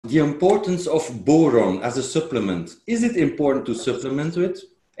The importance of boron as a supplement. Is it important to supplement it?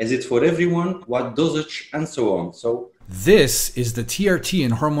 Is it for everyone? What dosage? And so on. This is the TRT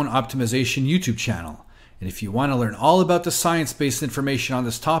and Hormone Optimization YouTube channel. And if you want to learn all about the science-based information on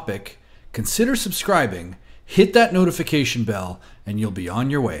this topic, consider subscribing, hit that notification bell, and you'll be on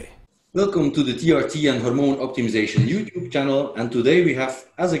your way. Welcome to the TRT and Hormone Optimization YouTube channel. And today we have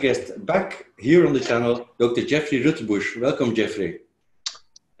as a guest back here on the channel, Dr. Jeffrey Ruterbusch. Welcome, Jeffrey.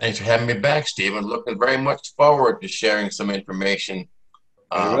 Thanks for having me back, Steve. I'm looking very much forward to sharing some information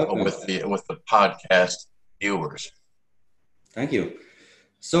with the podcast viewers. Thank you.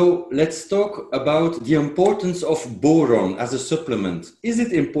 So let's talk about the importance of boron as a supplement. Is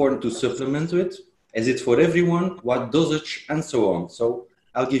it important to supplement it? Is it for everyone? What dosage? And so on. So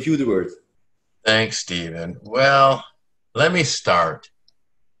I'll give you the word. Thanks, Stephen. Well, let me start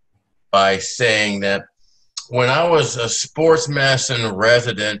by saying that when I was a sports medicine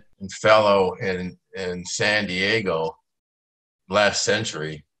resident and fellow in San Diego last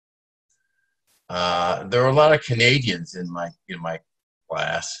century, there were a lot of Canadians in my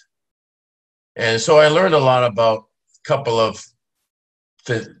class. And so I learned a lot about a couple of,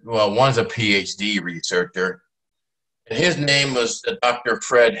 one's a PhD researcher. And his name was Dr.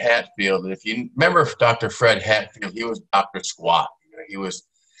 Fred Hatfield. And if you remember Dr. Fred Hatfield, he was Dr. Squat.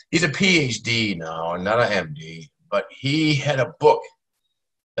 He's a PhD now, not an MD, but he had a book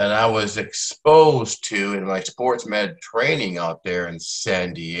that I was exposed to in my sports med training out there in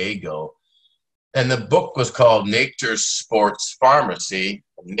San Diego. And the book was called Nature's Sports Pharmacy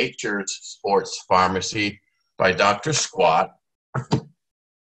by Dr. Squat.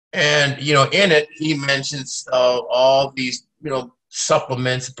 And, in it, he mentions all these,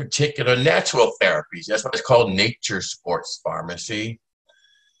 supplements, in particular natural therapies. That's why it's called Nature's Sports Pharmacy.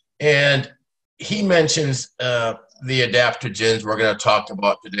 And he mentions the adaptogens we're going to talk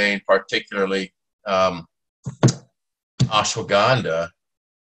about today, and particularly ashwagandha.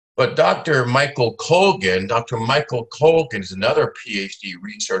 But Dr. Michael Colgan is another PhD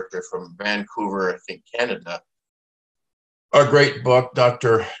researcher from Vancouver, I think, Canada. A great book,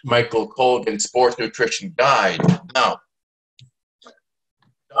 Dr. Michael Colgan's Sports Nutrition Guide. Now,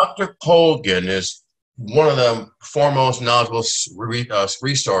 Dr. Colgan is one of the foremost knowledgeable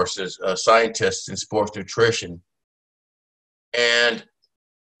resources, scientists in sports nutrition. And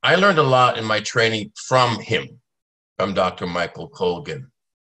I learned a lot in my training from him, from Dr. Michael Colgan.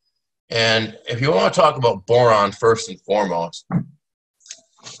 And if you want to talk about boron first and foremost,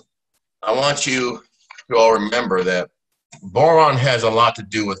 I want you to all remember that boron has a lot to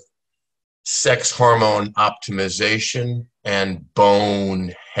do with sex hormone optimization and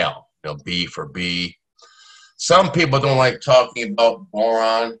bone health, B for B. Some people don't like talking about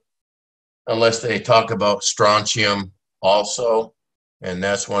boron unless they talk about strontium also. And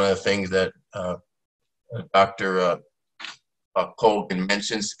that's one of the things that Dr. Colgan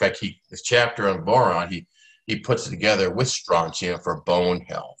mentions. In fact, his chapter on boron, he puts it together with strontium for bone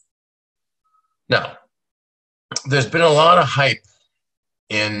health. Now, there's been a lot of hype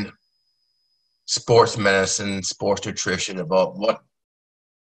in sports medicine, sports nutrition about what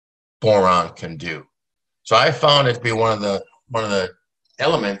boron can do. So I found it to be one of the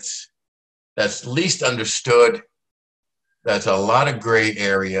elements that's least understood. That's a lot of gray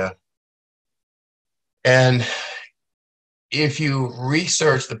area. And if you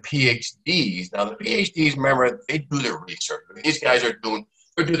research the PhDs, now the PhDs, remember, they do their research. These guys do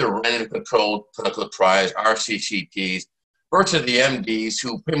the random controlled clinical trials, RCCTs, versus the MDs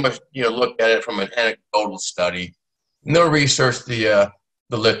who pretty much look at it from an anecdotal study. And they'll research the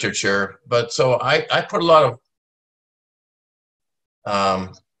literature. But so I put a lot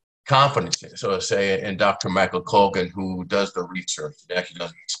of confidence, so to say, in Dr. Michael Colgan, who does the research and actually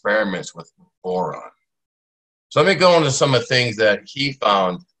does experiments with boron. So let me go into some of the things that he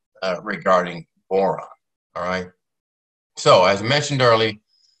found regarding boron. All right. So as mentioned earlier,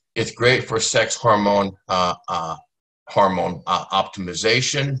 it's great for sex hormone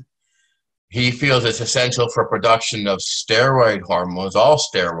optimization. He feels it's essential for production of steroid hormones, all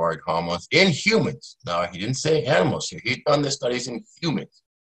steroid hormones in humans. Now, he didn't say animals here. He's done the studies in humans,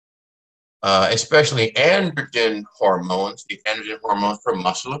 especially androgen hormones, the androgen hormones for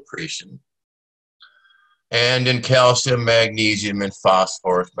muscle accretion, and in calcium, magnesium, and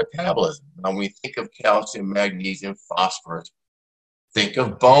phosphorus metabolism. Now, when we think of calcium, magnesium, phosphorus, think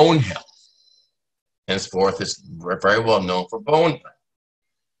of bone health. Henceforth, it's very well known for bone health.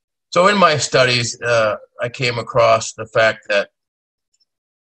 So in my studies, I came across the fact that,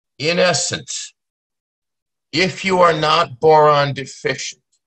 in essence, if you are not boron deficient,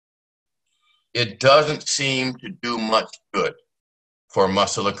 it doesn't seem to do much good for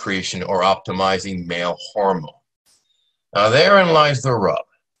muscle accretion or optimizing male hormone. Now, therein lies the rub,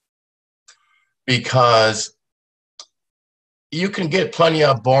 because you can get plenty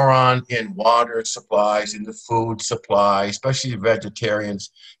of boron in water supplies, in the food supply, especially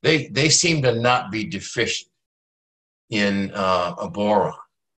vegetarians. They seem to not be deficient in a boron.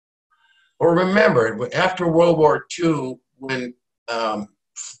 Or remember, after World War II, when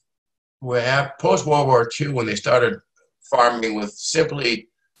post-World War II, when they started farming with simply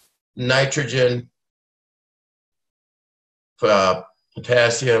nitrogen,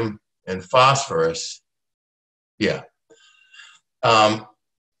 potassium, and phosphorus, there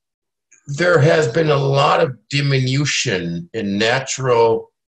has been a lot of diminution in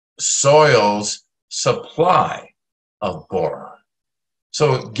natural soils' supply of boron.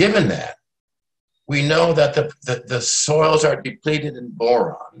 So given that, we know that the soils are depleted in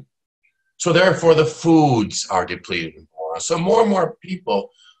boron. So therefore, the foods are depleted in boron. So more and more people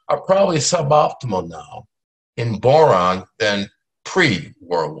are probably suboptimal now in boron than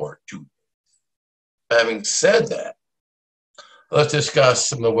pre-World War II. Having said that, let's discuss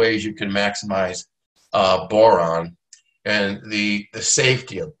some of the ways you can maximize boron and the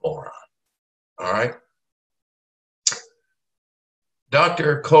safety of boron. All right.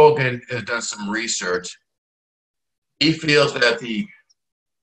 Dr. Colgan has done some research. He feels that the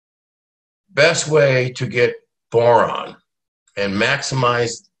best way to get boron and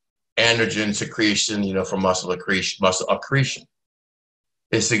maximize androgen secretion, from muscle accretion,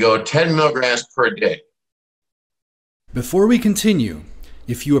 is to go 10 milligrams per day. Before we continue,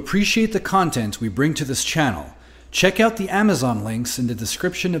 if you appreciate the content we bring to this channel, check out the Amazon links in the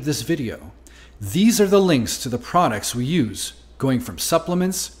description of this video. These are the links to the products we use, going from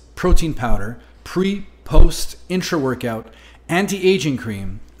supplements, protein powder, pre, post, intra-workout, anti-aging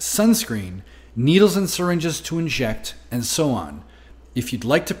cream, sunscreen, needles and syringes to inject, and so on. If you'd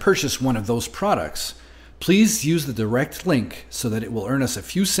like to purchase one of those products, please use the direct link so that it will earn us a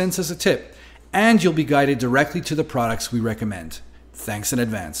few cents as a tip, and you'll be guided directly to the products we recommend. Thanks in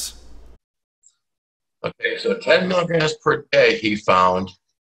advance. Okay, so 10 milligrams per day, he found,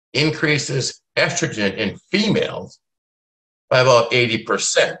 increases estrogen in females by about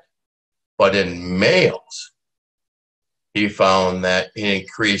 80%. But in males, he found that it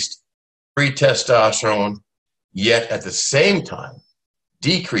increased free testosterone, yet at the same time,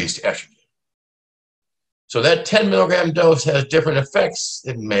 decreased estrogen. So that 10 milligram dose has different effects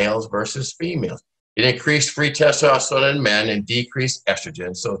in males versus females. It increased free testosterone in men and decreased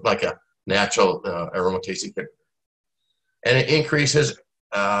estrogen. So it's like a natural aromatase inhibitor. And it increases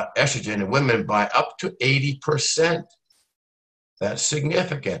estrogen in women by up to 80%. That's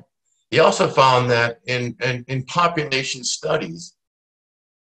significant. He also found that in population studies,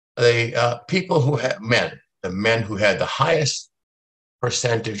 people who had the men who had the highest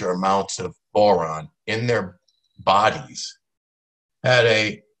percentage or amounts of boron in their bodies had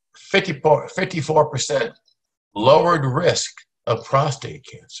a 54% lowered risk of prostate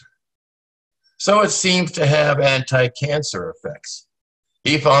cancer. So it seems to have anti-cancer effects.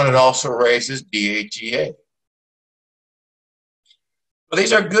 He found it also raises DHEA. Well,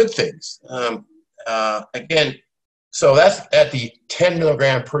 these are good things. Again, so that's at the 10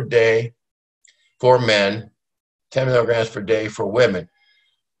 milligram per day for men, 10 milligrams per day for women.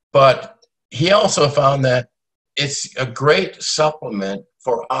 But he also found that it's a great supplement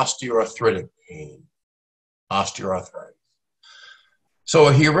for osteoarthritic pain, osteoarthritis. So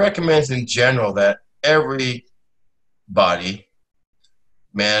he recommends in general that every body,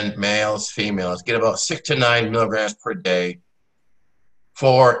 men, males, females, get about 6 to 9 milligrams per day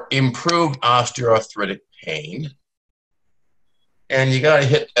for improved osteoarthritic pain. And you got to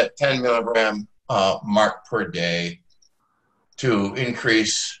hit that 10 milligram mark per day to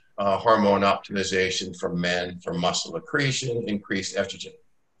increase hormone optimization for men, for muscle accretion, increase estrogen.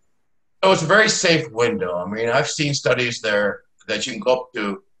 So it's a very safe window. I mean, I've seen studies there that you can go up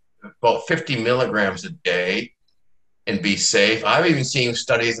to about 50 milligrams a day and be safe. I've even seen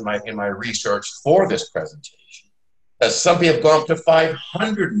studies in my research for this presentation that some people have gone up to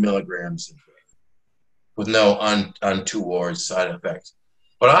 500 milligrams a day with no untoward side effects.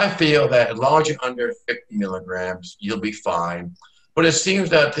 But I feel that as long as you're under 50 milligrams, you'll be fine. But it seems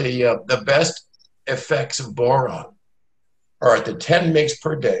that the best effects of boron are at the 10 mg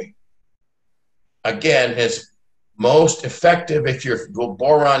per day. Again, it's most effective if you're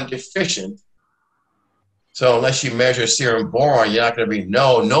boron deficient. So unless you measure serum boron, you're not going to be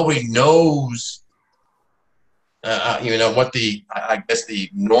nobody knows, what I guess the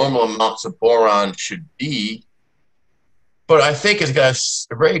normal amounts of boron should be. But I think it's got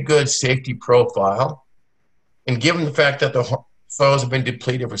a very good safety profile. And given the fact that the soils have been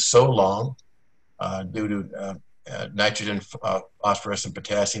depleted for so long due to nitrogen, phosphorus, and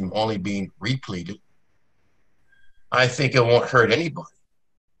potassium only being repleted. I think it won't hurt anybody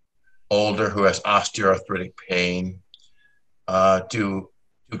older who has osteoarthritic pain to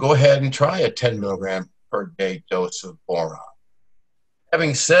go ahead and try a 10 milligram per day dose of boron.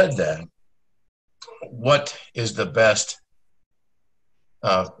 Having said that, what is the best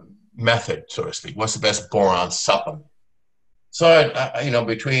method, so to speak? What's the best boron supplement? So,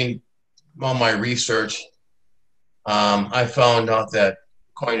 between all my research, I found out that,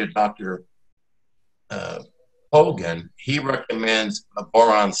 according to Dr. Hogan, he recommends a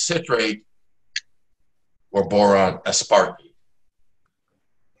boron citrate or boron aspartate.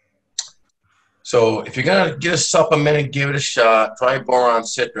 So if you're going to get a supplement and give it a shot, try boron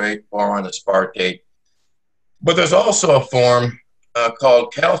citrate, boron aspartate. But there's also a form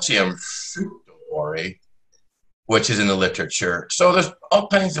called calcium fructoborate, which is in the literature. So there's all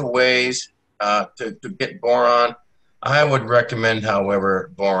kinds of ways to get boron. I would recommend,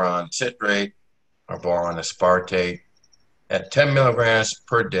 however, boron citrate or boron aspartate at 10 milligrams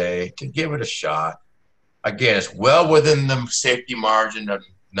per day to give it a shot. Again, it's well within the safety margin of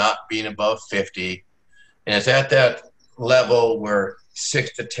not being above 50. And it's at that level where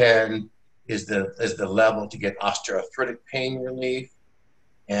 6 to 10 is the level to get osteoarthritic pain relief.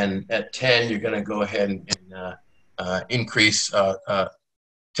 And at 10, you're going to go ahead and increase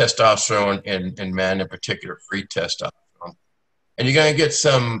testosterone in men, in particular free testosterone. And you're going to get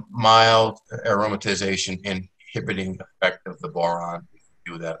some mild aromatization inhibiting effect of the boron if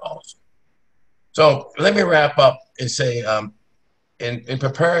you do that also. So let me wrap up and say, in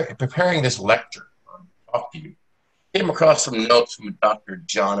preparing this lecture, talk to you, came across some notes from Dr.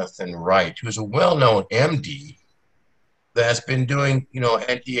 Jonathan Wright, who's a well-known MD that's been doing,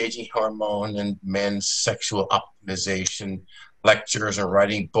 anti-aging hormone and men's sexual optimization lectures and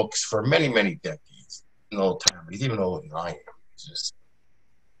writing books for many, many decades. An old timer. He's even older than I am.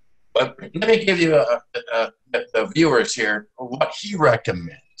 But let me give you the viewers here what he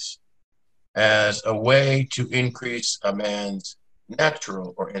recommends as a way to increase a man's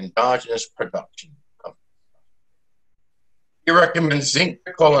natural or endogenous production. He recommends zinc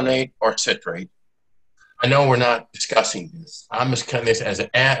picolinate or citrate. I know we're not discussing this. I'm just kind of this as a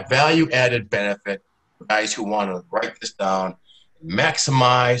value-added benefit for guys who want to write this down,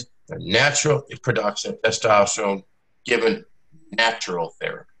 maximize the natural production of testosterone given natural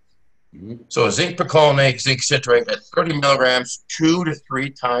therapy. Mm-hmm. So zinc picolinate, zinc citrate at 30 milligrams 2 to 3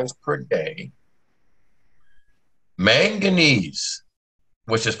 times per day. Manganese,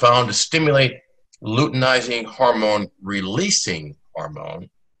 which is found to stimulate luteinizing hormone releasing hormone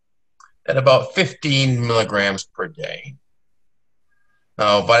at about 15 milligrams per day.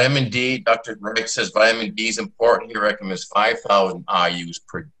 Now, vitamin D, Dr. Wright says vitamin D is important. He recommends 5,000 IUs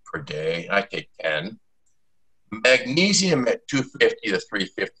per day. I take 10. Magnesium at 250 to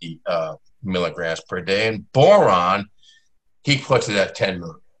 350 milligrams per day. And boron, he puts it at 10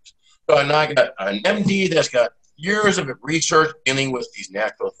 milligrams. So now I got an MD that's got years of research dealing with these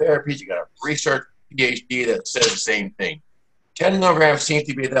natural therapies. You got a research PhD that says the same thing. 10 milligrams seems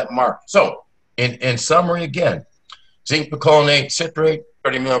to be that mark. So, in summary again, zinc picolinate citrate,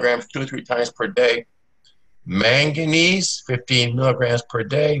 30 milligrams 2 to 3 times per day. Manganese, 15 milligrams per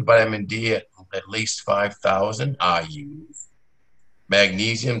day. Vitamin D at least 5,000 IUs.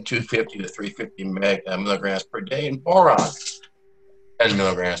 Magnesium, 250 to 350 milligrams per day. And boron, 10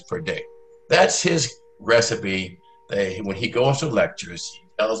 milligrams per day. That's his recipe. When he goes to lectures, he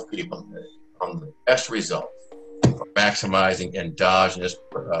tells people that on the best results for maximizing endogenous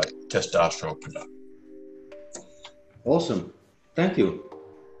testosterone production. Awesome. Thank you.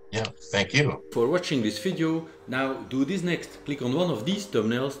 Yeah, thank you. For watching this video. Now do this next. Click on one of these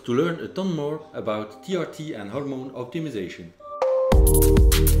thumbnails to learn a ton more about TRT and hormone optimization.